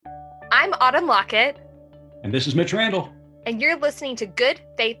I'm Autumn Lockett. And this is Mitch Randall. And you're listening to Good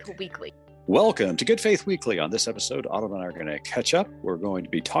Faith Weekly. Welcome to Good Faith Weekly. On this episode, Autumn and I are going to catch up. We're going to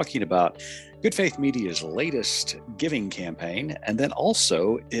be talking about Good Faith Media's latest giving campaign. And then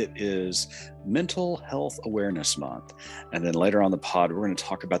also it is Mental Health Awareness Month. And then later on the pod, we're going to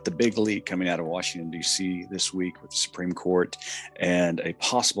talk about the big leak coming out of Washington, D.C. this week with the Supreme Court and a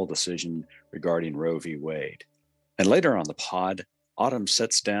possible decision regarding Roe v. Wade. And later on the pod, Autumn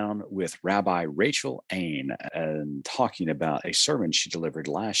sits down with Rabbi Rachel Ain and talking about a sermon she delivered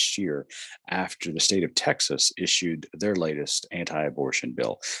last year after the state of Texas issued their latest anti-abortion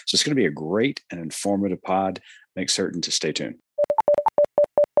bill. So it's going to be a great and informative pod. Make certain to stay tuned.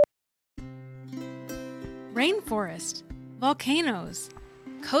 Rainforest, volcanoes,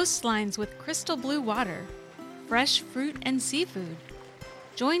 coastlines with crystal blue water, fresh fruit and seafood.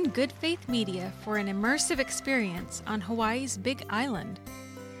 Join Good Faith Media for an immersive experience on Hawaii's Big Island.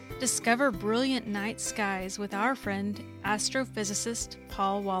 Discover brilliant night skies with our friend, astrophysicist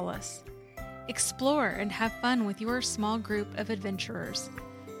Paul Wallace. Explore and have fun with your small group of adventurers.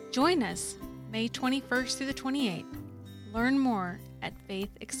 Join us May 21st through the 28th. Learn more at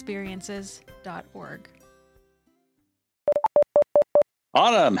faithexperiences.org.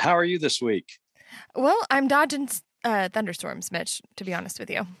 Autumn, how are you this week? Well, I'm dodging thunderstorms, Mitch, to be honest with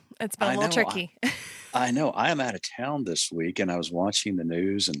you. It's been a little tricky. I know. I am out of town this week, and I was watching the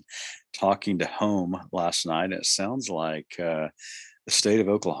news and talking to home last night. It sounds like the state of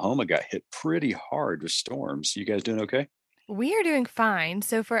Oklahoma got hit pretty hard with storms. You guys doing okay? We are doing fine.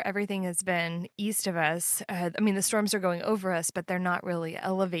 So far, everything has been east of us. The storms are going over us, but they're not really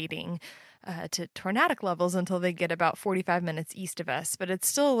elevating to tornadic levels until they get about 45 minutes east of us. But it's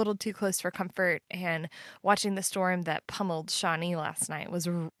still a little too close for comfort. And watching the storm that pummeled Shawnee last night was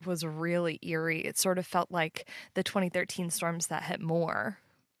really eerie. It sort of felt like the 2013 storms that hit Moore.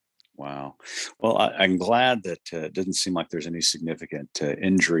 Wow. Well, I'm glad that it didn't seem like there's any significant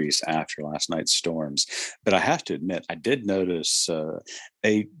injuries after last night's storms. But I have to admit, I did notice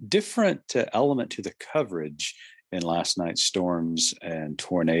a different element to the coverage in last night's storms and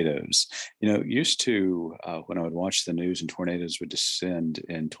tornadoes. You know, used to, when I would watch the news and tornadoes would descend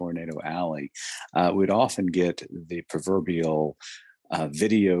in Tornado Alley, we'd often get the proverbial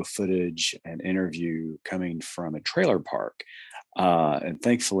video footage and interview coming from a trailer park. And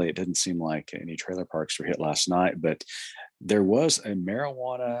thankfully, it didn't seem like any trailer parks were hit last night, but there was a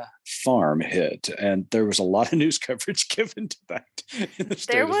marijuana farm hit, and there was a lot of news coverage given to that in the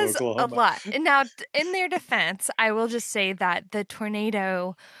state of Oklahoma. There was a lot. And now, in their defense, I will just say that the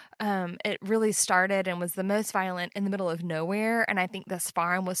tornado, it really started and was the most violent in the middle of nowhere. And I think this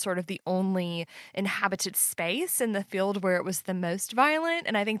farm was sort of the only inhabited space in the field where it was the most violent.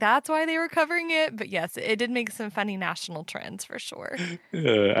 And I think that's why they were covering it. But yes, it did make some funny national trends for sure.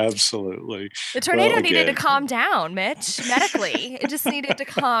 Yeah, absolutely. The tornado needed to calm down, Mitch, medically. It just needed to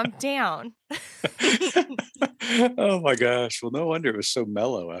calm down. Oh my gosh. Well, no wonder it was so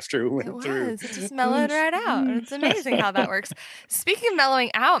mellow after it went through. It just mellowed right out. It's amazing how that works. Speaking of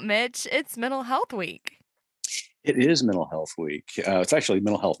mellowing out, Mitch, it's Mental Health Week. It is Mental Health Week. It's actually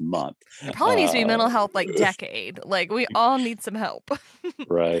Mental Health Month. It probably needs to be Mental Health Decade. We all need some help.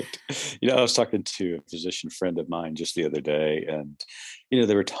 Right. I was talking to a physician friend of mine just the other day, and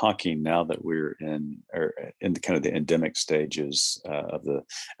they were talking now that we're in the kind of the endemic stages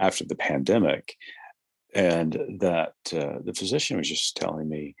after the pandemic, and that the physician was just telling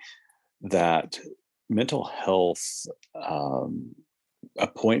me that mental health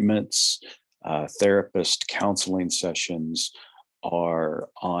appointments, therapist counseling sessions are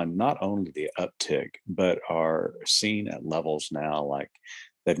on not only the uptick, but are seen at levels now like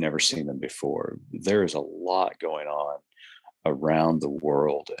they've never seen them before. There is a lot going on around the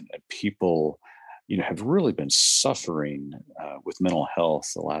world, and people have really been suffering with mental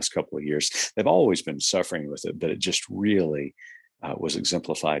health the last couple of years. They've always been suffering with it, but it just really was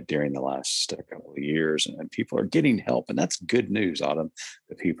exemplified during the last couple of years, and people are getting help. And that's good news, Autumn,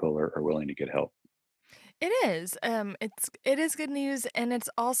 that people are willing to get help. It is. It is good news, and it's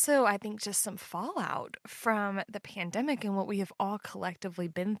also, I think, just some fallout from the pandemic and what we have all collectively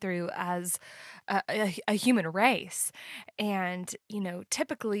been through as a human race. And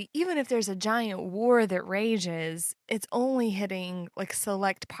typically, even if there's a giant war that rages, it's only hitting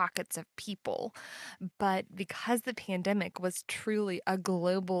select pockets of people. But because the pandemic was truly a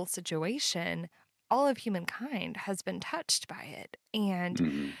global situation, all of humankind has been touched by it.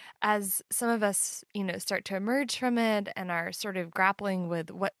 And as some of us, start to emerge from it and are sort of grappling with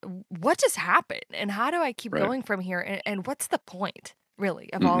what just happened and how do I keep going from here and what's the point?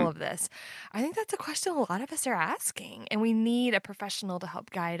 really, of all Hmm. of this? I think that's a question a lot of us are asking, and we need a professional to help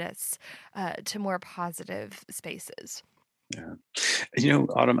guide us to more positive spaces. Yeah.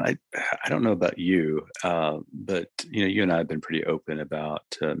 Autumn, I don't know about you, but you and I have been pretty open about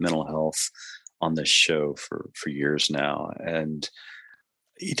mental health on this show for years now, and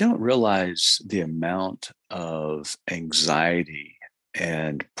you don't realize the amount of anxiety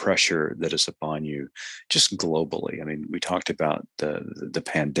and pressure that is upon you just globally. I mean, we talked about the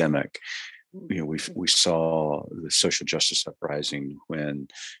pandemic. We saw the social justice uprising when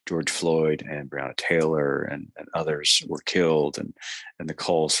George Floyd and Breonna Taylor and others were killed, and the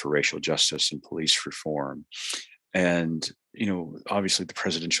calls for racial justice and police reform. And obviously the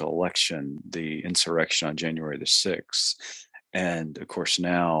presidential election, the insurrection on January the 6th, and of course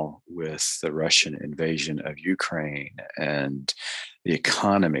now with the Russian invasion of Ukraine and the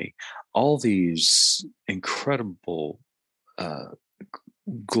economy, all these incredible uh,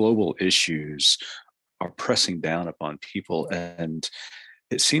 global issues are pressing down upon people. And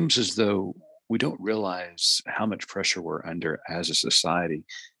it seems as though we don't realize how much pressure we're under as a society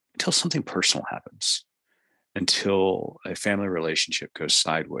until something personal happens, until a family relationship goes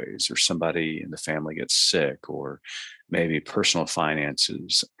sideways, or somebody in the family gets sick, or maybe personal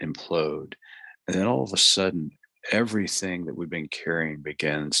finances implode. And then all of a sudden, everything that we've been carrying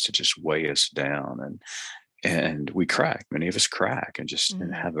begins to just weigh us down. And we crack. Many of us crack and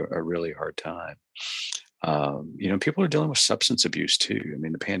Mm. have a really hard time. People are dealing with substance abuse too. I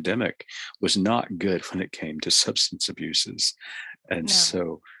mean, the pandemic was not good when it came to substance abuses. And No.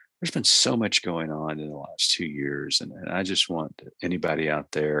 so there's been so much going on in the last 2 years. And I just want anybody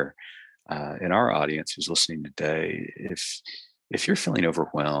out there in our audience who's listening today, if you're feeling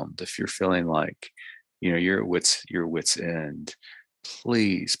overwhelmed, if you're feeling like, you're at your wits end,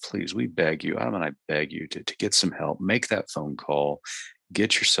 please, please, we beg you, Adam and I beg you to get some help. Make that phone call.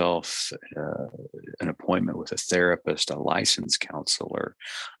 Get yourself an appointment with a therapist, a licensed counselor,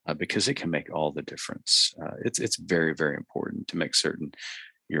 because it can make all the difference. It's very, very important to make certain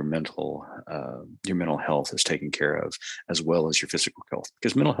your mental health is taken care of, as well as your physical health,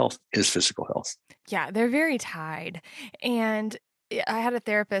 because mental health is physical health. Yeah, they're very tied. And I had a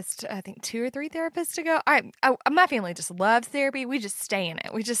therapist, I think 2 or 3 therapists ago. My family just loves therapy. We just stay in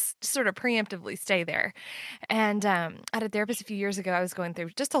it. We just sort of preemptively stay there. And I had a therapist a few years ago. I was going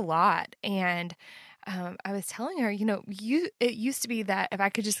through just a lot, and I was telling her, it used to be that if I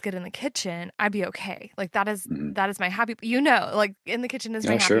could just get in the kitchen, I'd be okay. Like Hmm. that is my happy, like in the kitchen is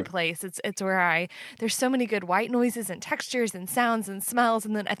my Yeah, happy sure. place. It's where there's so many good white noises and textures and sounds and smells,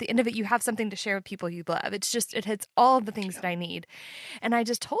 and then at the end of it, you have something to share with people you love. It hits all of the things that I need. And I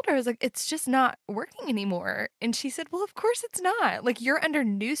just told her, I was like, it's just not working anymore. And she said, well, of course it's not. Like, you're under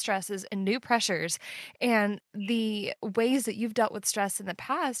new stresses and new pressures. And the ways that you've dealt with stress in the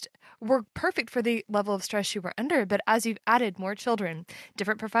past were perfect for the level of stress you were under. But as you've added more children,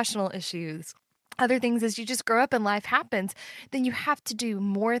 different professional issues, other things as you just grow up and life happens, then you have to do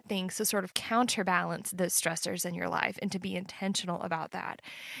more things to sort of counterbalance those stressors in your life and to be intentional about that.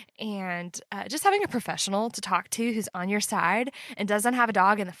 And just having a professional to talk to who's on your side and doesn't have a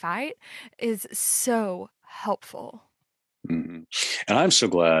dog in the fight is so helpful. Hmm. And I'm so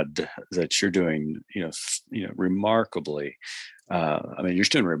glad that you're doing, remarkably. I mean, you're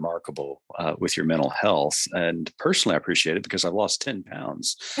doing remarkable with your mental health, and personally, I appreciate it because I've lost 10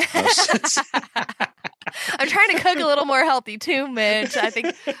 pounds. Since I'm trying to cook a little more healthy too, Mitch. I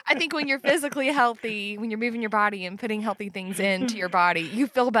think when you're physically healthy, when you're moving your body and putting healthy things into your body, you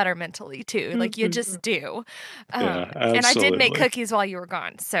feel better mentally too. Like you just do. Yeah, And I did make absolutely. cookies while you were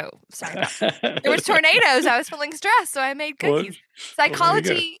gone. So sorry about that. There was tornadoes. I was feeling stressed, so I made well, cookies. well, there you go.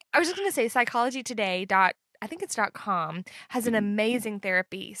 Psychology. I was just going to say psychology today. I think it's .com has an Mhm. amazing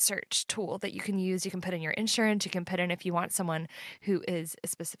therapy search tool that you can use. You can put in your insurance. You can put in if you want someone who is a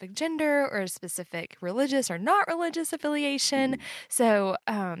specific gender or a specific religious or not religious affiliation. Mhm. So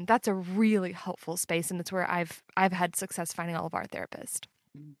that's a really helpful space, and it's where I've had success finding all of our therapists.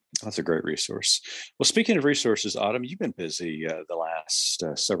 That's a great resource. Well, speaking of resources, Autumn, you've been busy the last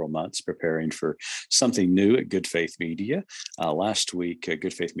several months preparing for something new at Good Faith Media. Last week,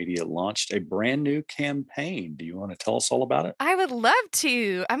 Good Faith Media launched a brand new campaign. Do you want to tell us all about it? I would love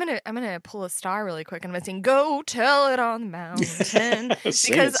to. I'm gonna pull a star really quick, and I'm gonna sing "Go Tell It on the Mountain" Sing it,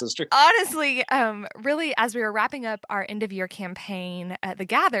 because sister. honestly, really, as we were wrapping up our end of year campaign, the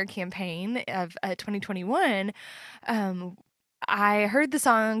Gather campaign of 2021, um, I heard the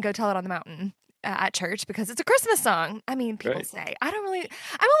song "Go Tell It on the Mountain." At church because it's a Christmas song. I mean, people Right. say I'm a little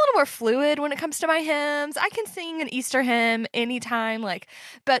more fluid when it comes to my hymns. I can sing an Easter hymn anytime,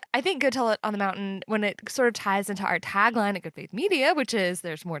 but I think Go Tell It on the Mountain, when it sort of ties into our tagline at Good Faith Media, which is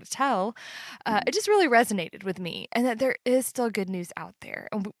 "There's more to tell," it just really resonated with me, and that there is still good news out there.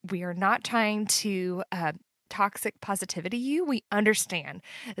 And we are not trying to toxic positivity you. We understand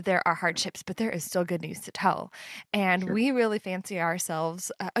that there are hardships, but there is still good news to tell. And we really fancy ourselves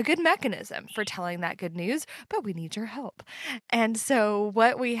a good mechanism for telling that good news, but we need your help. And so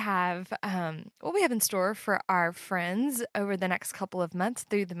what we have in store for our friends over the next couple of months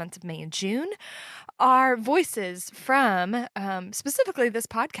through the months of May and June are voices from specifically this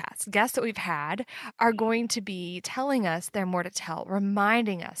podcast. Guests that we've had are going to be telling us their more to tell,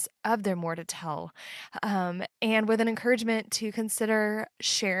 reminding us of their more to tell, and with an encouragement to consider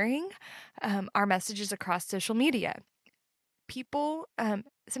sharing our messages across social media. People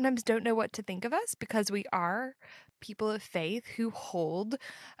sometimes don't know what to think of us because we are people of faith who hold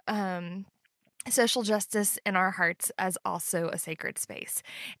social justice in our hearts as also a sacred space.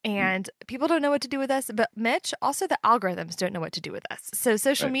 And people don't know what to do with us, but Mitch, also the algorithms don't know what to do with us. So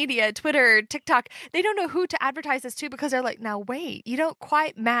social media, Twitter, TikTok, they don't know who to advertise us to because they're like, now wait, you don't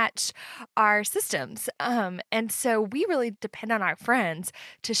quite match our systems. And so we really depend on our friends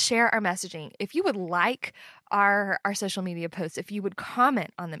to share our messaging. If you would like our social media posts, if you would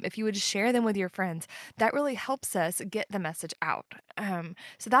comment on them, if you would share them with your friends, that really helps us get the message out.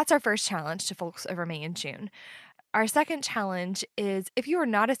 So that's our first challenge to folks over May and June. Our second challenge is, if you are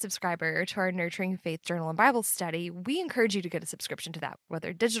not a subscriber to our Nurturing Faith Journal and Bible Study, we encourage you to get a subscription to that,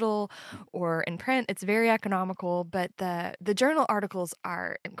 whether digital or in print. It's very economical, but the journal articles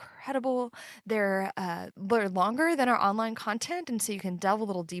are incredible. They're longer than our online content, and so you can delve a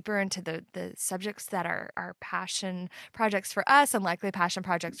little deeper into the subjects that are passion projects for us and likely passion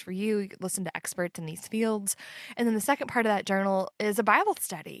projects for you. You can listen to experts in these fields. And then the second part of that journal is a Bible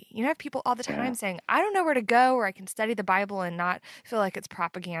study. You know, I have people all the time saying, I don't know where to go, or I can study the Bible and not feel like it's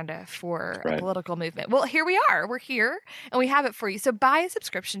propaganda for a political movement. Well, here we are. We're here and we have it for you. So buy a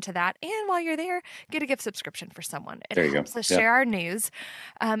subscription to that. And while you're there, get a gift subscription for someone. It helps us share our news.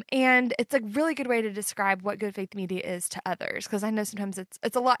 And it's a really good way to describe what Good Faith Media is to others, because I know sometimes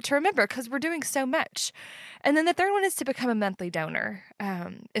it's a lot to remember because we're doing so much. And then the third one is to become a monthly donor.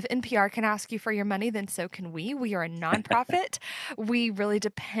 If NPR can ask you for your money, then so can we. We are a nonprofit. We really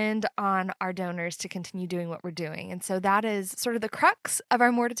depend on our donors to continue doing what we're doing. And so that is sort of the crux of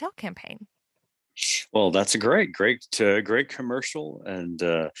our More to Tell campaign. Well, that's a great commercial, and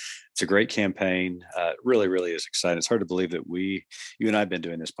it's a great campaign. Really, really is exciting. It's hard to believe that you and I have been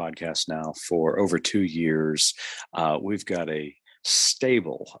doing this podcast now for over 2 years. We've got a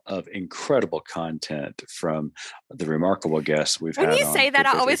stable of incredible content from the remarkable guests we've had. When you say that,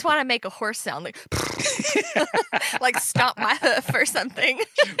 I always want to make a horse sound, like stomp my hoof or something.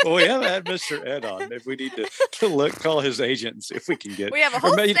 Well, we haven't had Mr. Ed on. If we need to call his agent and see if we can get. We have a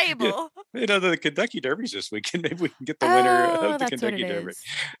whole stable. The Kentucky Derby's this weekend. Maybe we can get the winner of the Kentucky Derby.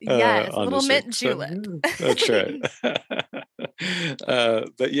 Yes, little mint julep. That's right.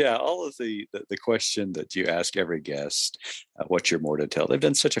 But yeah, all of the question that you ask every guest, what's your more to tell? They've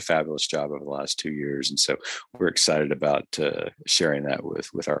done such a fabulous job over the last 2 years, and so we're excited about sharing that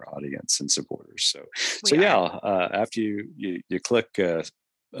with our audience and supporters. So after you click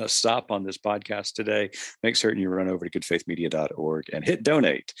stop on this podcast today, make certain you run over to goodfaithmedia.org and hit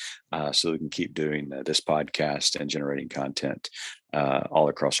donate so we can keep doing this podcast and generating content all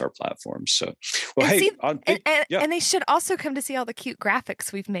across our platforms. So, and they should also come to see all the cute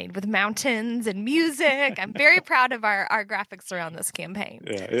graphics we've made with mountains and music. I'm very proud of our graphics around this campaign.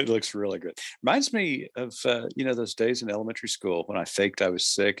 Yeah, it looks really good. Reminds me of those days in elementary school when I faked I was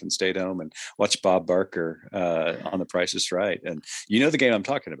sick and stayed home and watched Bob Barker on The Price is Right. And you know the game I'm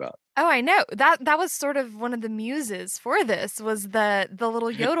talking about. Oh, I know. That was sort of one of the muses for this, was the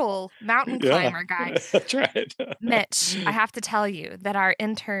little yodel mountain climber guy. That's right. Mitch, I have to tell you that our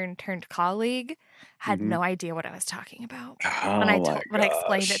intern turned colleague had no idea what I was talking about when I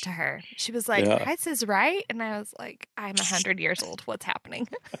explained it to her. She was like, "Price is Right," and I was like, "I'm 100 years old. What's happening?"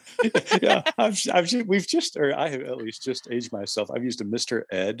 Yeah, I have at least just aged myself. I've used a Mr.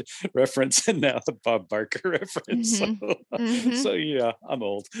 Ed reference and now the Bob Barker reference. So yeah, I'm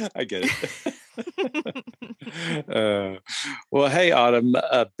old. I get it. Well, hey, Autumn,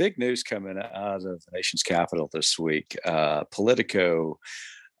 big news coming out of the nation's capital this week. Politico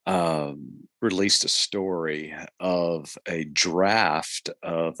released a story of a draft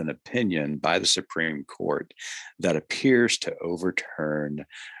of an opinion by the Supreme Court that appears to overturn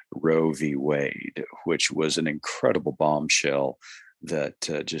Roe v. Wade, which was an incredible bombshell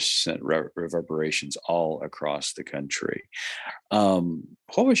that just sent reverberations all across the country.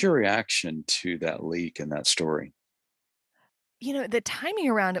 What was your reaction to that leak and that story? The timing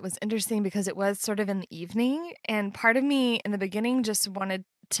around it was interesting because it was sort of in the evening, and part of me in the beginning just wanted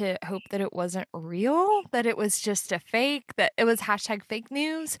to hope that it wasn't real, that it was just a fake, that it was hashtag fake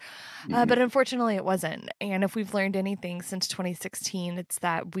news. Hmm. But unfortunately, it wasn't. And if we've learned anything since 2016, it's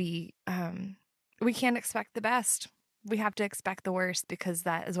that we can't expect the best. We have to expect the worst because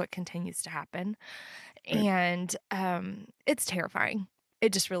that is what continues to happen. Right. And it's terrifying.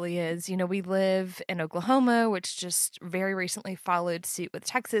 It just really is. We live in Oklahoma, which just very recently followed suit with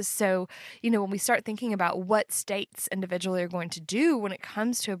Texas. So, when we start thinking about what states individually are going to do when it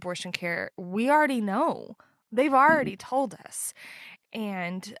comes to abortion care, we already know. They've Hmm. already told us.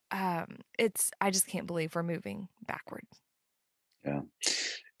 And I just can't believe we're moving backward. Yeah.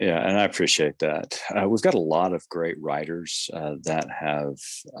 Yeah, and I appreciate that. We've got a lot of great writers that have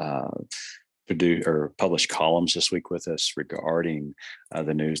uh, produce or published columns this week with us regarding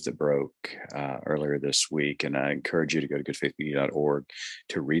the news that broke earlier this week. And I encourage you to go to goodfaithmedia.org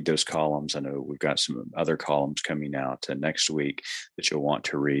to read those columns. I know we've got some other columns coming out next week that you'll want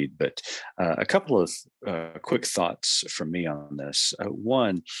to read. But a couple of quick thoughts from me on this.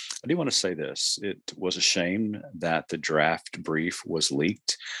 One, I do want to say this. It was a shame that the draft brief was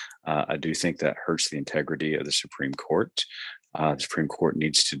leaked. I do think that hurts the integrity of the Supreme Court. The Supreme Court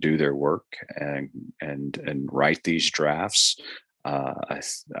needs to do their work and write these drafts.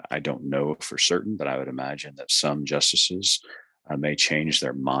 I don't know for certain, but I would imagine that some justices may change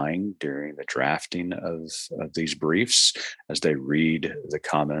their mind during the drafting of these briefs as they read the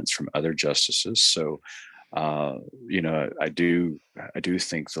comments from other justices. So, I do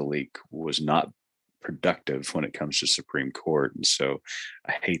think the leak was not productive when it comes to Supreme Court, and so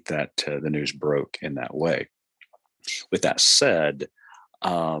I hate that the news broke in that way. With that said,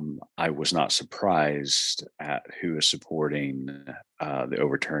 I was not surprised at who is supporting the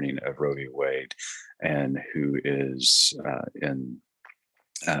overturning of Roe v. Wade and who is in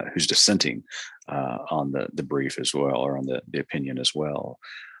who's dissenting on the brief as well, or on the opinion as well.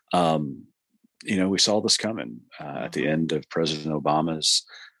 Um, we saw this coming at the Hmm. end of President Obama's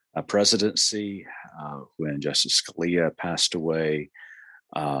presidency when Justice Scalia passed away.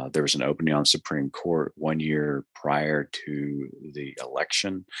 There was an opening on Supreme Court 1 year prior to the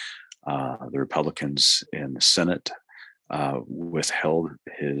election. The Republicans in the Senate withheld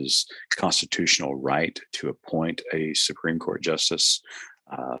his constitutional right to appoint a Supreme Court justice.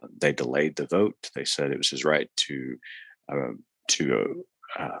 They delayed the vote. They said it was his right uh, to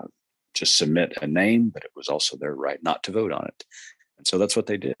just submit a name, but it was also their right not to vote on it. And so that's what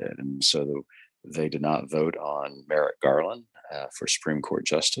they did. And so they did not vote on Merrick Garland for Supreme Court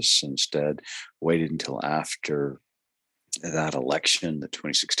justice. Instead, waited until after that election, the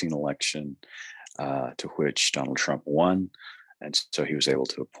 2016 election, to which Donald Trump won. And so he was able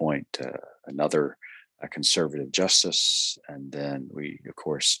to appoint another conservative justice. And then we, of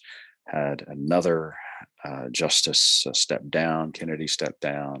course, had another justice step down. Kennedy stepped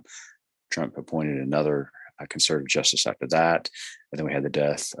down. Trump appointed another conservative justice after that. And then we had the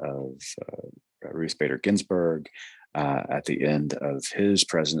death of Ruth Bader Ginsburg at the end of his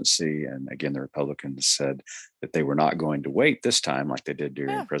presidency. And again, the Republicans said that they were not going to wait this time like they did during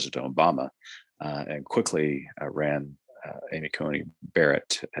Yeah. President Obama, and quickly ran Amy Coney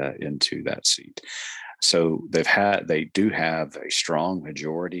Barrett into that seat. So they do have a strong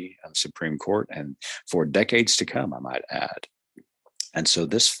majority on the Supreme Court, and for decades to come, I might add. And so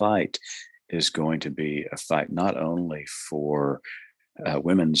this fight is going to be a fight not only for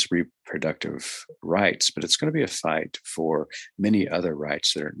women's reproductive rights, but it's going to be a fight for many other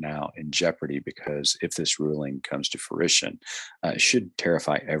rights that are now in jeopardy, because if this ruling comes to fruition, it should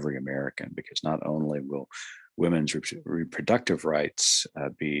terrify every American, because not only will women's reproductive rights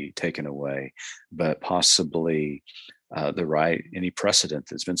be taken away, but possibly any precedent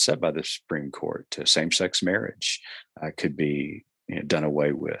that's been set by the Supreme Court to same-sex marriage could be done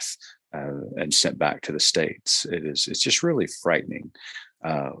away with and sent back to the states. It's just really frightening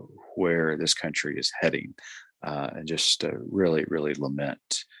uh, where this country is heading, and just really, really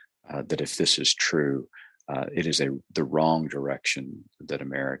lament that if this is true, it is the wrong direction that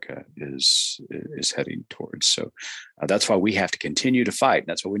America is heading towards. So that's why we have to continue to fight. And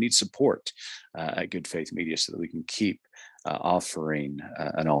that's why we need support at Good Faith Media, so that we can keep offering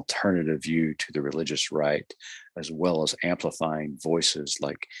an alternative view to the religious right, as well as amplifying voices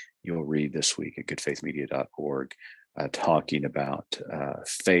like you'll read this week at goodfaithmedia.org, talking about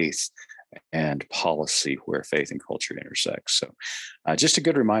faith and policy, where faith and culture intersect. So just a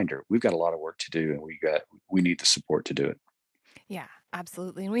good reminder, we've got a lot of work to do, and we need the support to do it. Yeah,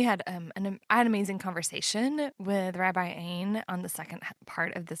 absolutely. And we had I had an amazing conversation with Rabbi Ain on the second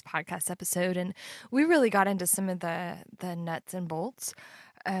part of this podcast episode, and we really got into some of the nuts and bolts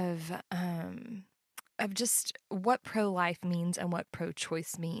of just what pro-life means and what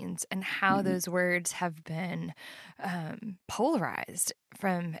pro-choice means, and how Mhm. those words have been polarized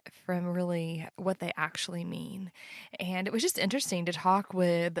from really what they actually mean. And it was just interesting to talk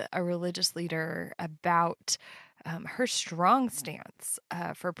with a religious leader about her strong stance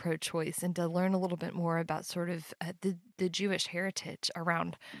for pro-choice, and to learn a little bit more about sort of the Jewish heritage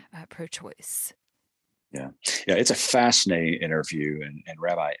around pro-choice. Yeah, yeah, it's a fascinating interview, and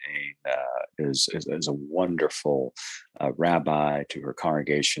Rabbi Ain is a wonderful rabbi to her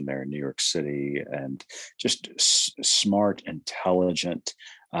congregation there in New York City, and just smart, intelligent,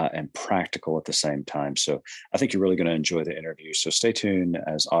 and practical at the same time. So I think you're really going to enjoy the interview. So stay tuned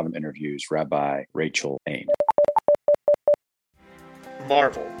as Autumn interviews Rabbi Rachel Ain.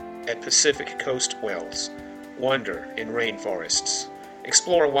 Marvel at Pacific Coast Wells. Wonder in rainforests.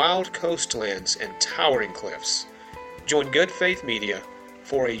 Explore wild coastlands and towering cliffs. Join Good Faith Media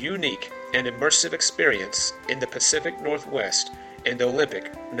for a unique and immersive experience in the Pacific Northwest and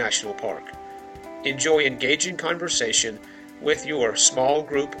Olympic National Park. Enjoy engaging conversation with your small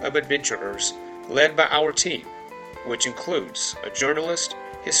group of adventurers led by our team, which includes a journalist,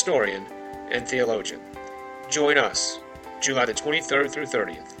 historian, and theologian. Join us July the 23rd through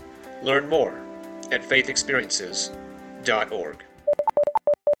 30th. Learn more at faithexperiences.org.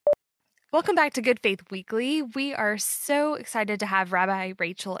 Welcome back to Good Faith Weekly. We are so excited to have Rabbi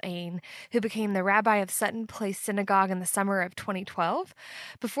Rachel Ain, who became the rabbi of Sutton Place Synagogue in the summer of 2012.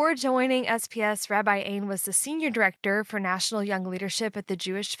 Before joining SPS, Rabbi Ain was the senior director for National Young Leadership at the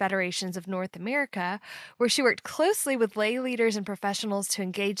Jewish Federations of North America, where she worked closely with lay leaders and professionals to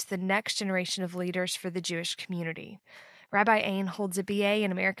engage the next generation of leaders for the Jewish community. Rabbi Ain holds a BA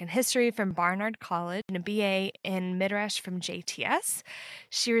in American History from Barnard College and a BA in Midrash from JTS.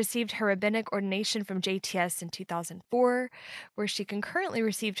 She received her rabbinic ordination from JTS in 2004, where she concurrently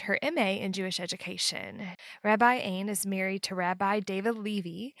received her MA in Jewish education. Rabbi Ain is married to Rabbi David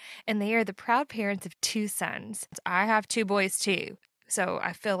Levy, and they are the proud parents of 2 sons. I have 2 boys too. So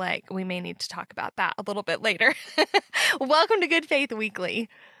I feel like we may need to talk about that a little bit later. Welcome to Good Faith Weekly.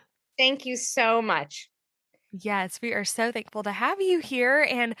 Thank you so much. Yes, we are so thankful to have you here,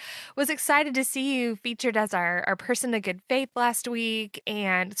 and was excited to see you featured as our person of good faith last week,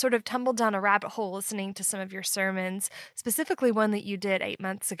 and sort of tumbled down a rabbit hole listening to some of your sermons, specifically one that you did 8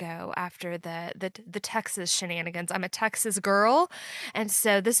 months ago after the Texas shenanigans. I'm a Texas girl, and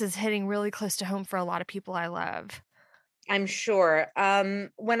so this is hitting really close to home for a lot of people I love. I'm sure.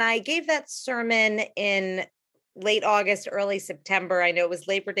 When I gave that sermon in late August, early September, I know it was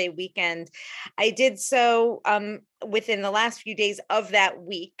Labor Day weekend, I did so within the last few days of that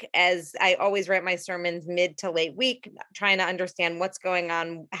week, as I always write my sermons mid to late week, trying to understand what's going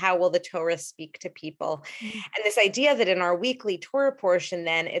on, how will the Torah speak to people. And this idea that in our weekly Torah portion,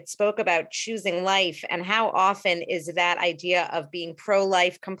 then it spoke about choosing life, and how often is that idea of being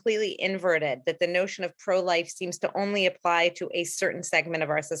pro-life completely inverted, that the notion of pro-life seems to only apply to a certain segment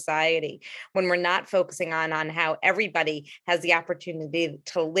of our society, when we're not focusing on how everybody has the opportunity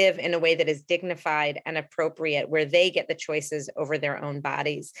to live in a way that is dignified and appropriate, where they get the choices over their own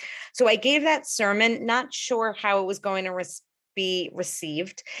bodies. So I gave that sermon, not sure how it was going to be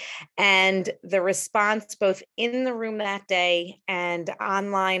received. And the response, both in the room that day and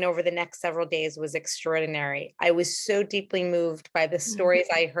online over the next several days, was extraordinary. I was so deeply moved by the stories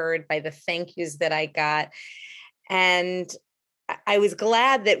I heard, by the thank yous that I got. And I was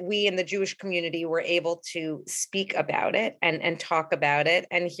glad that we in the Jewish community were able to speak about it and talk about it.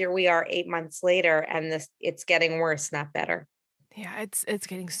 And here we are 8 months later, and it's getting worse, not better. Yeah, it's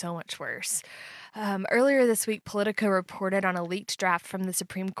getting so much worse. Earlier this week, Politico reported on a leaked draft from the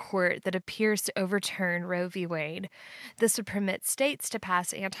Supreme Court that appears to overturn Roe v. Wade. This would permit states to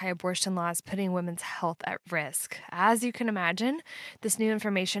pass anti-abortion laws putting women's health at risk. As you can imagine, this new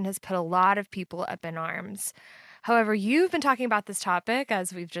information has put a lot of people up in arms. However, you've been talking about this topic,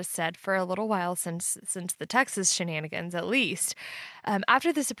 as we've just said, for a little while, since the Texas shenanigans, at least.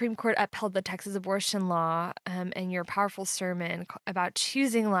 After the Supreme Court upheld the Texas abortion law, and your powerful sermon about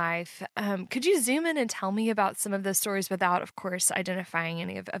choosing life, could you zoom in and tell me about some of those stories without, of course, identifying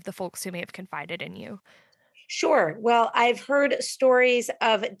any of the folks who may have confided in you? Sure. Well, I've heard stories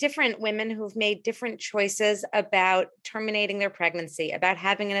of different women who've made different choices about terminating their pregnancy, about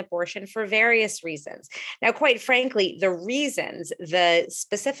having an abortion for various reasons. Now, quite frankly, the reasons, the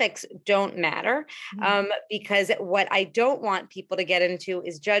specifics don't matter, because what I don't want people to get into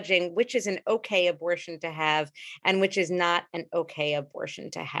is judging which is an okay abortion to have and which is not an okay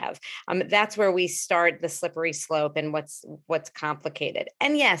abortion to have. That's where we start the slippery slope and what's complicated.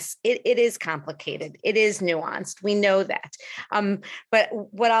 And yes, it is complicated. It is nuanced. We know that. But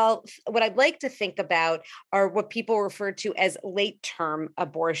what I'd like to think about are what people refer to as late term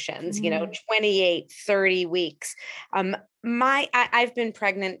abortions, 28, 30 weeks. I've been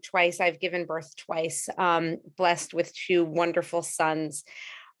pregnant twice. I've given birth twice, blessed with two wonderful sons.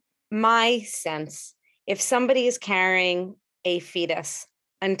 My sense, if somebody is carrying a fetus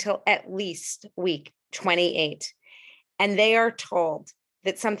until at least week 28, and they are told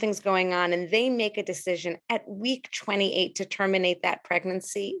that something's going on and they make a decision at week 28 to terminate that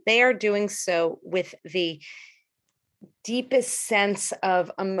pregnancy, they are doing so with the deepest sense of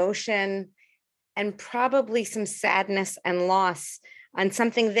emotion and probably some sadness and loss on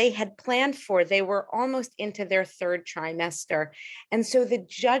something they had planned for. They were almost into their third trimester. And so the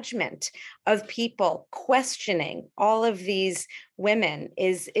judgment of people questioning all of these women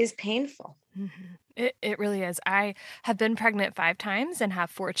is painful. Mm-hmm. It really is. I have been pregnant 5 times and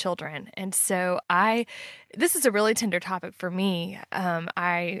have 4 children. And so this is a really tender topic for me.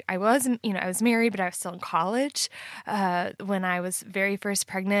 I was married, but I was still in college when I was very first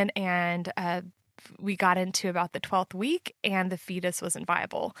pregnant, and we got into about the 12th week and the fetus wasn't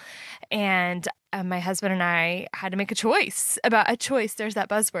viable. And my husband and I had to make a choice. There's that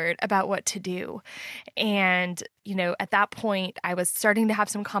buzzword about what to do. And, at that point I was starting to have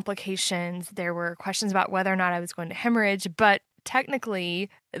some complications. There were questions about whether or not I was going to hemorrhage, but technically,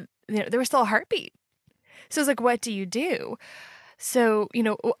 there was still a heartbeat. So it's like, what do you do? So,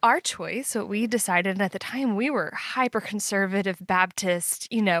 our choice, what we decided, and at the time we were hyper conservative Baptist,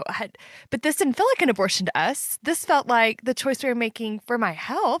 but this didn't feel like an abortion to us. This felt like the choice we were making for my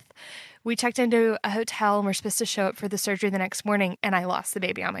health. We checked into a hotel and we're supposed to show up for the surgery the next morning, and I lost the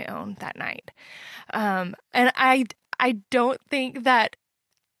baby on my own that night. And I don't think that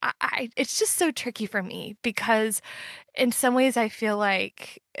it's just so tricky for me, because in some ways I feel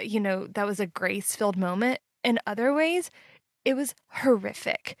like, that was a grace-filled moment. In other ways, it was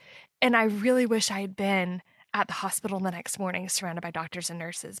horrific. And I really wish I had been at the hospital the next morning surrounded by doctors and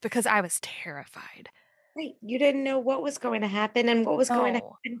nurses, because I was terrified. Right. You didn't know what was going to happen and what was going to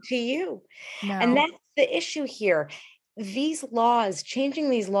No, happen to you. And no, that's the issue here. Changing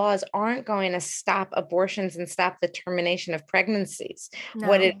these laws aren't going to stop abortions and stop the termination of pregnancies.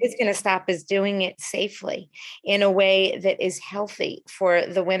 What it no. is going to stop is doing it safely in a way that is healthy for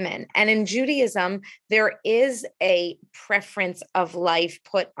the women. And in Judaism, there is a preference of life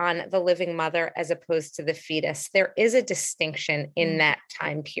put on the living mother as opposed to the fetus. There is a distinction in that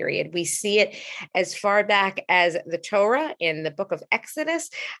time period. We see it as far back as the Torah in the book of Exodus,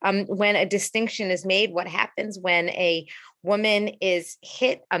 when a distinction is made. What happens when a woman is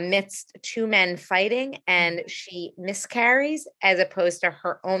hit amidst 2 men fighting and she miscarries as opposed to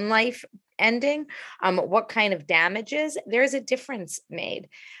her own life ending? What kind of damages? There's a difference made.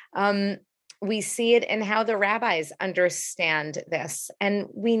 We see it in how the rabbis understand this, and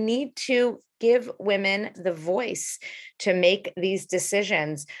we need to give women the voice to make these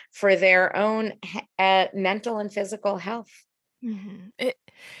decisions for their own mental and physical health. Mm-hmm. It's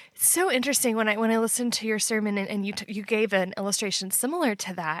so interesting when I listened to your sermon, and you gave an illustration similar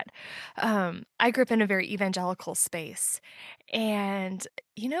to that. I grew up in a very evangelical space, and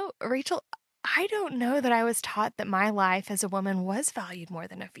Rachel, I don't know that I was taught that my life as a woman was valued more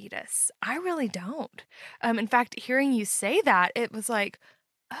than a fetus. I really don't. In fact, hearing you say that, it was like,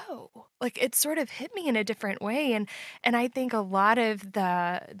 oh, like it sort of hit me in a different way. And I think a lot of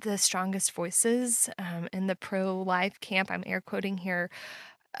the strongest voices in the pro-life camp, I'm air quoting here,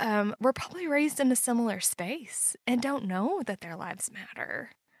 were probably raised in a similar space and don't know that their lives matter.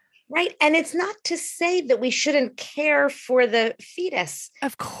 Right. And it's not to say that we shouldn't care for the fetus.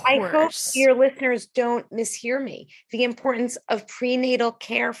 Of I hope course. your listeners don't mishear me. The importance of prenatal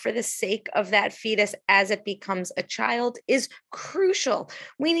care for the sake of that fetus as it becomes a child is crucial.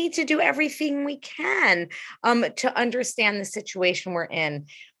 We need to do everything we can to understand the situation we're in.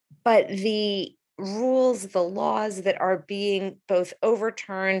 But the rules, the laws that are being both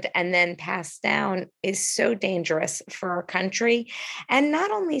overturned and then passed down is so dangerous for our country, and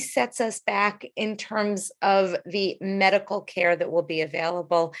not only sets us back in terms of the medical care that will be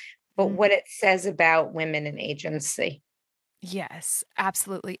available, but what it says about women and agency. Yes,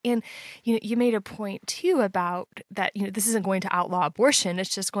 absolutely. And you made a point too about that, this isn't going to outlaw abortion,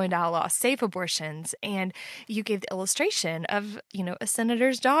 it's just going to outlaw safe abortions. And you gave the illustration of, a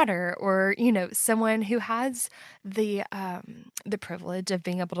senator's daughter or, someone who has the privilege of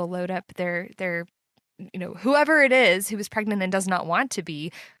being able to load up their whoever it is who is pregnant and does not want to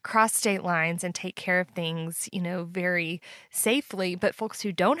be, cross state lines and take care of things, very safely. But folks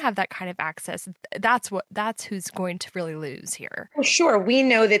who don't have that kind of access, that's who's going to really lose here. Well, sure. We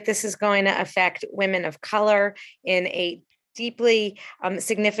know that this is going to affect women of color in a deeply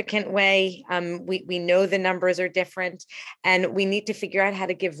significant way. We know the numbers are different, and we need to figure out how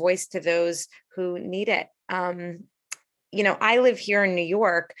to give voice to those who need it. I live here in New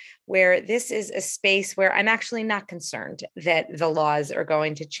York, where this is a space where I'm actually not concerned that the laws are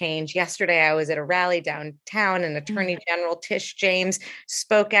going to change. Yesterday, I was at a rally downtown, and Attorney General Tish James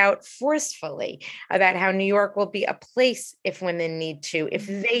spoke out forcefully about how New York will be a place if women need to, if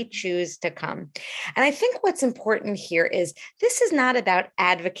they choose to come. And I think what's important here is this is not about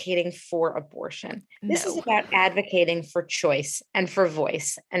advocating for abortion. This is about advocating for choice and for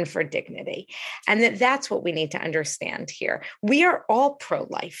voice and for dignity. And that's what we need to understand here. We are all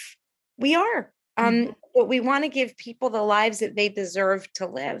pro-life. We are. But we want to give people the lives that they deserve to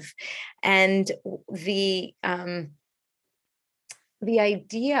live. And the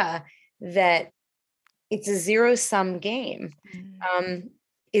idea that it's a zero-sum game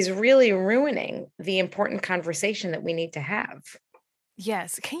is really ruining the important conversation that we need to have.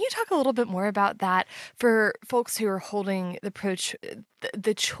 Yes. Can you talk a little bit more about that for folks who are holding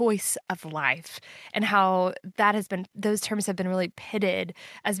the choice of life, and how those terms have been really pitted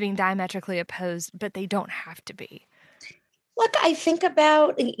as being diametrically opposed, but they don't have to be? Look, I think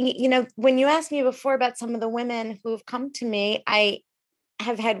about, when you asked me before about some of the women who have come to me, I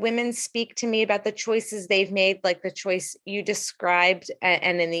have had women speak to me about the choices they've made, like the choice you described.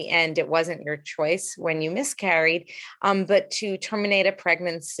 And in the end, it wasn't your choice when you miscarried, but to terminate a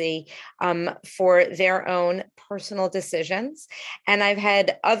pregnancy for their own personal decisions. And I've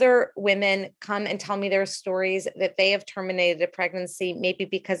had other women come and tell me their stories that they have terminated a pregnancy, maybe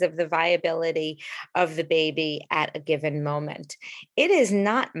because of the viability of the baby at a given moment. It is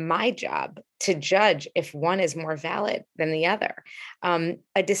not my job to judge if one is more valid than the other.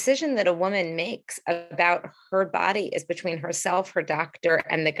 A decision that a woman makes about her body is between herself, her doctor,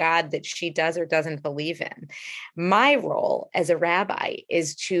 and the God that she does or doesn't believe in. My role as a rabbi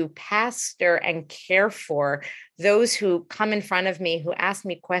is to pastor and care for those who come in front of me, who ask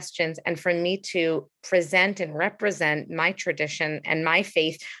me questions, and for me to present and represent my tradition and my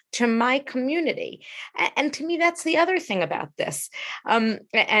faith to my community. And to me, that's the other thing about this,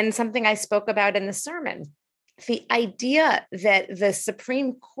 and something I spoke about in the sermon. The idea that the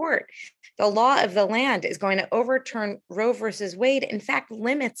Supreme Court, the law of the land, is going to overturn Roe versus Wade, in fact,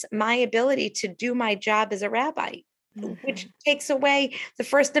 limits my ability to do my job as a rabbi, which takes away the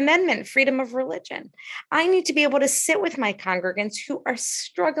First Amendment, freedom of religion. I need to be able to sit with my congregants who are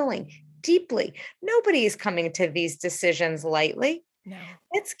struggling deeply. Nobody is coming to these decisions lightly. No.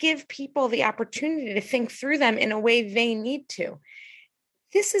 Let's give people the opportunity to think through them in a way they need to.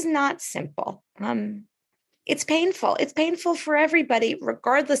 This is not simple. It's painful. It's painful for everybody,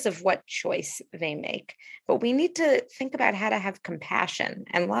 regardless of what choice they make. But we need to think about how to have compassion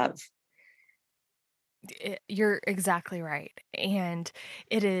and love. You're exactly right. And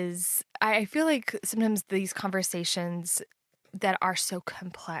I feel like sometimes these conversations that are so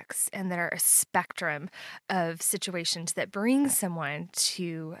complex and that are a spectrum of situations that bring someone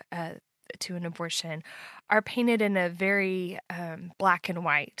to an abortion are painted in a very black and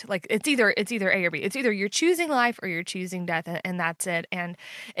white. Like it's either A or B. It's either you're choosing life or you're choosing death, and that's it. And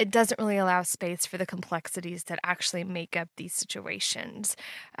it doesn't really allow space for the complexities that actually make up these situations,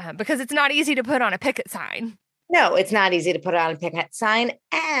 because it's not easy to put on a picket sign. No, it's not easy to put on a picket sign.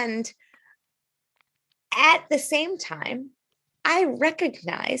 And at the same time, I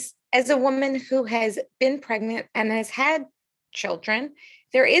recognize, as a woman who has been pregnant and has had children,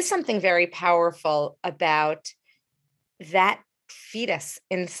 there is something very powerful about that fetus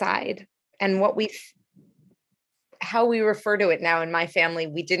inside, and how we refer to it now in my family.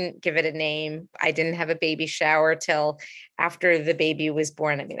 We didn't give it a name. I didn't have a baby shower till after the baby was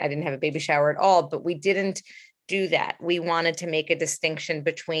born. I mean, I didn't have a baby shower at all, but we didn't do that. We wanted to make a distinction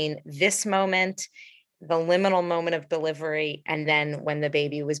between this moment, the liminal moment of delivery, and then when the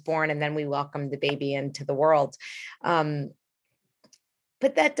baby was born, and then we welcomed the baby into the world.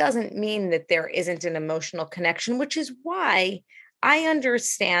 But that doesn't mean that there isn't an emotional connection, which is why I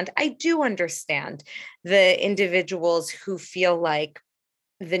do understand the individuals who feel like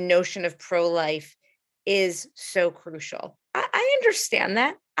the notion of pro-life is so crucial. I understand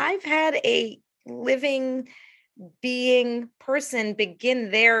that. I've had a living being person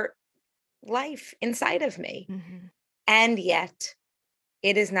begin their life inside of me. Mm-hmm. And yet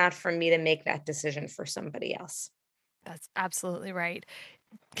it is not for me to make that decision for somebody else. That's absolutely right.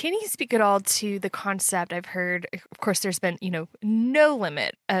 Can you speak at all to the concept I've heard? Of course, there's been, no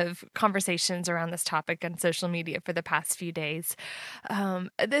limit of conversations around this topic on social media for the past few days.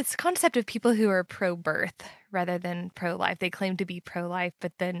 This concept of people who are pro-birth rather than pro-life. They claim to be pro-life,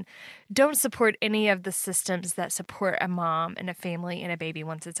 but then don't support any of the systems that support a mom and a family and a baby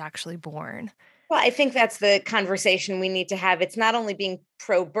once it's actually born. Well, I think that's the conversation we need to have. It's not only being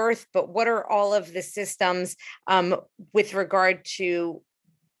pro-birth, but what are all of the systems with regard to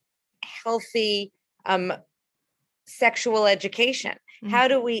healthy sexual education? How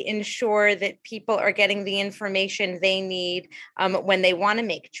do we ensure that people are getting the information they need when they want to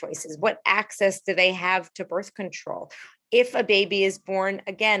make choices? What access do they have to birth control? If a baby is born,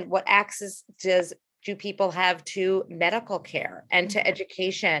 again, what access do people have to medical care and to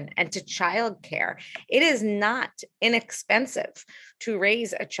education and to child care? It is not inexpensive to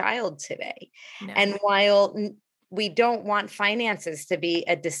raise a child today. No. And while we don't want finances to be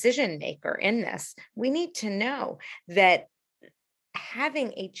a decision maker in this, we need to know that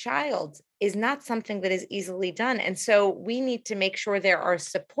having a child is not something that is easily done. And so we need to make sure there are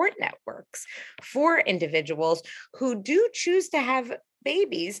support networks for individuals who do choose to have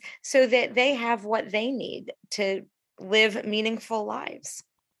babies so that they have what they need to live meaningful lives.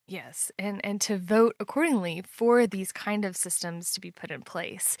 Yes, and to vote accordingly for these kind of systems to be put in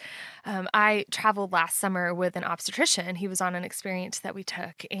place. I traveled last summer with an obstetrician. He was on an experience that we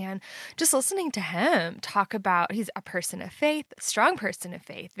took, and just listening to him talk about, he's a person of faith, a strong person of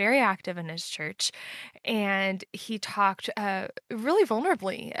faith, very active in his church, and he talked really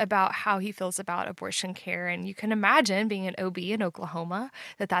vulnerably about how he feels about abortion care. And you can imagine, being an OB in Oklahoma,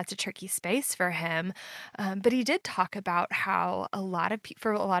 that's a tricky space for him. But he did talk about how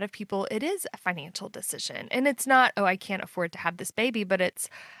for a lot of people, it is a financial decision. And it's not, I can't afford to have this baby, but it's,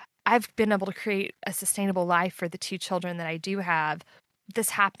 I've been able to create a sustainable life for the two children that I do have. This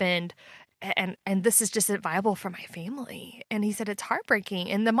happened, and this is just viable for my family. And he said it's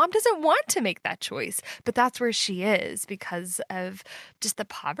heartbreaking. And the mom doesn't want to make that choice, but that's where she is because of just the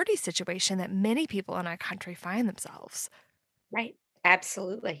poverty situation that many people in our country find themselves. Right.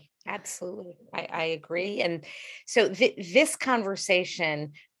 Absolutely. Absolutely. I agree. And so this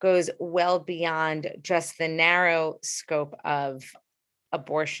conversation goes well beyond just the narrow scope of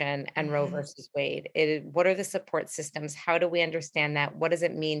abortion and Roe versus Wade. What are the support systems? How do we understand that? What does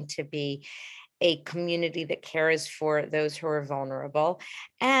it mean to be a community that cares for those who are vulnerable?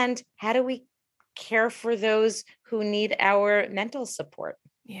 And how do we care for those who need our mental support?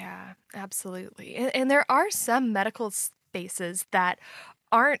 Yeah, absolutely. And there are some medical spaces that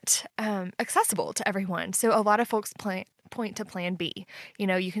aren't accessible to everyone. So a lot of folks point to Plan B.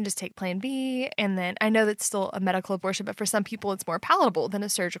 You can just take Plan B, and then I know that's still a medical abortion, but for some people it's more palatable than a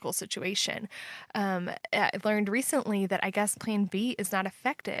surgical situation. I learned recently that I guess Plan B is not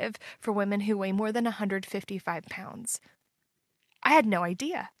effective for women who weigh more than 155 pounds. I had no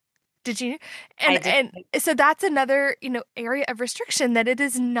idea. Did you? And so that's another, area of restriction, that it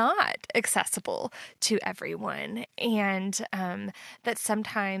is not accessible to everyone. And that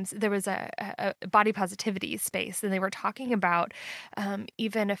sometimes there was a body positivity space, and they were talking about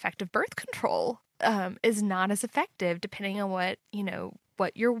even effective birth control is not as effective depending on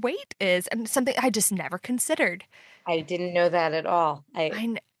what your weight is, and something I just never considered. I didn't know that at all.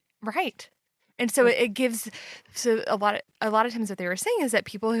 Right. And so it gives, a lot of times what they were saying is that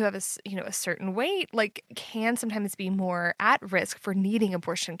people who have a certain weight, can sometimes be more at risk for needing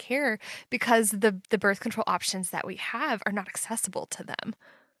abortion care because the birth control options that we have are not accessible to them.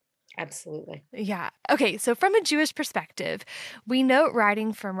 Absolutely. Yeah. Okay. So from a Jewish perspective, we note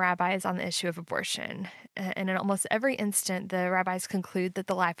writing from rabbis on the issue of abortion. And in almost every instant, the rabbis conclude that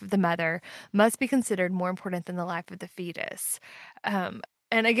the life of the mother must be considered more important than the life of the fetus.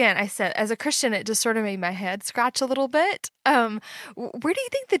 And again, I said, as a Christian, it just sort of made my head scratch a little bit. Where do you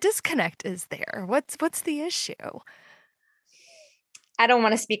think the disconnect is there? What's the issue? I don't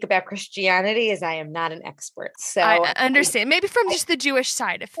want to speak about Christianity as I am not an expert. So I understand. Maybe from just the Jewish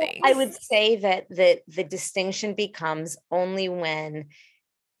side of things. I would say that the distinction becomes only when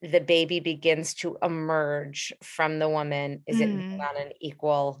the baby begins to emerge from the woman. Is it on an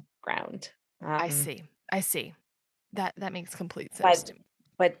equal ground? I see. That makes complete sense to me.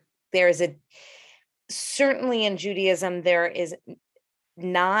 But there's certainly in Judaism, there is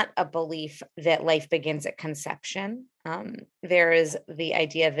not a belief that life begins at conception. There is the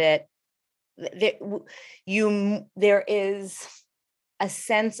idea that there is a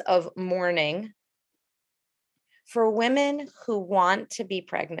sense of mourning for women who want to be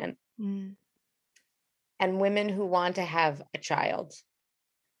pregnant and women who want to have a child.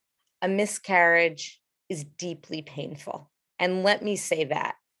 A miscarriage is deeply painful. And let me say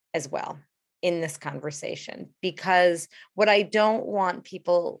that as well in this conversation, because what I don't want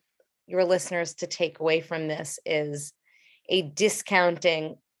people, your listeners, to take away from this is a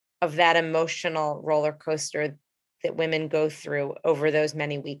discounting of that emotional roller coaster that women go through over those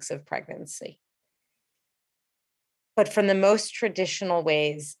many weeks of pregnancy. But from the most traditional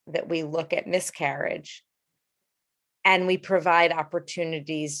ways that we look at miscarriage, and we provide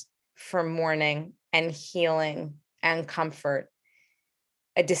opportunities for mourning and healing and comfort,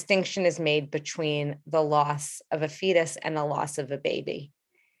 a distinction is made between the loss of a fetus and the loss of a baby.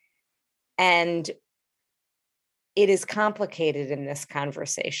 And it is complicated in this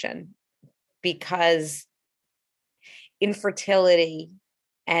conversation because infertility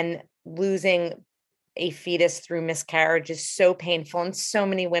and losing a fetus through miscarriage is so painful, and so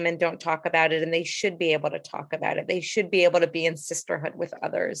many women don't talk about it, and they should be able to talk about it. They should be able to be in sisterhood with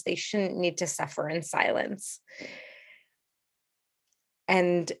others. They shouldn't need to suffer in silence.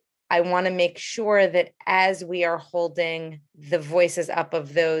 And I want to make sure that as we are holding the voices up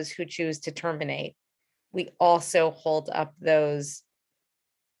of those who choose to terminate, we also hold up those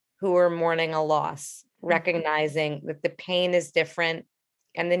who are mourning a loss, recognizing that the pain is different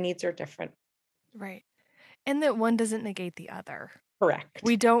and the needs are different. Right. And that one doesn't negate the other. Correct.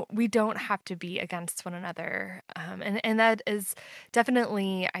 We don't have to be against one another. And that is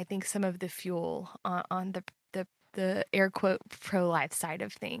definitely, I think, some of the fuel on the air quote pro-life side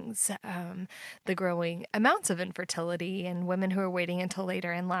of things, the growing amounts of infertility and women who are waiting until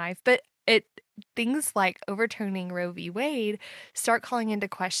later in life. But things like overturning Roe v. Wade start calling into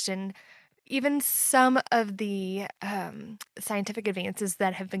question even some of the scientific advances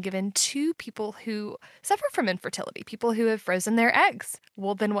that have been given to people who suffer from infertility, people who have frozen their eggs.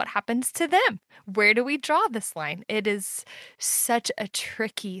 Well, then what happens to them? Where do we draw this line? It is such a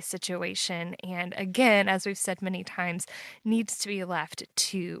tricky situation. And again, as we've said many times, needs to be left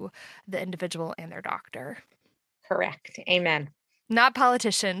to the individual and their doctor. Correct. Amen. Not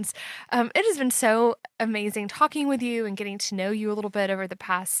politicians. It has been so amazing talking with you and getting to know you a little bit over the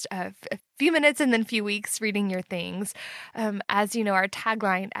past few minutes and then few weeks reading your things. As you know, our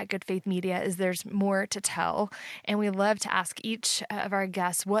tagline at Good Faith Media is "There's more to tell," and we love to ask each of our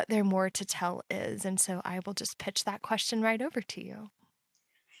guests what their more to tell is. And so I will just pitch that question right over to you.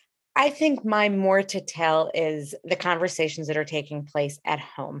 I think my more to tell is the conversations that are taking place at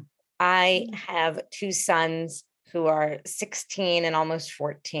home. I have two sons who are 16 and almost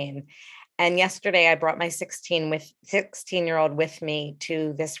 14. And yesterday I brought my 16-year-old with me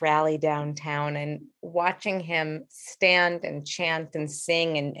to this rally downtown, and watching him stand and chant and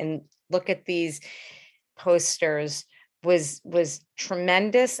sing and look at these posters was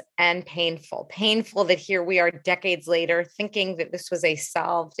tremendous and painful. Painful that here we are decades later thinking that this was a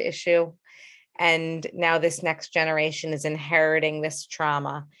solved issue. And now this next generation is inheriting this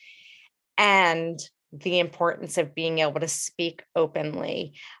trauma. And the importance of being able to speak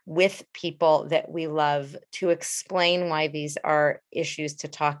openly with people that we love, to explain why these are issues to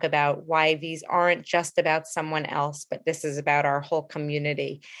talk about, why these aren't just about someone else, but this is about our whole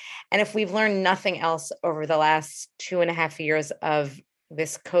community. And if we've learned nothing else over the last 2.5 years of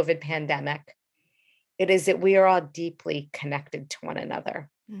this COVID pandemic, it is that we are all deeply connected to one another.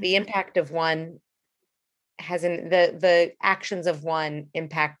 Mm-hmm. The impact of one the actions of one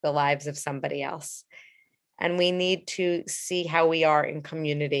impact the lives of somebody else. And we need to see how we are in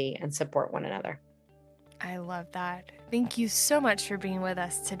community and support one another. I love that. Thank you so much for being with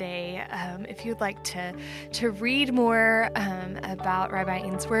us today. If you'd like to read more about Rabbi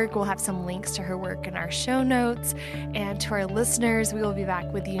Ann's work, we'll have some links to her work in our show notes. And to our listeners, we will be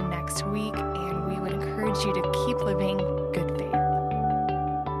back with you next week. And we would encourage you to keep living good faith.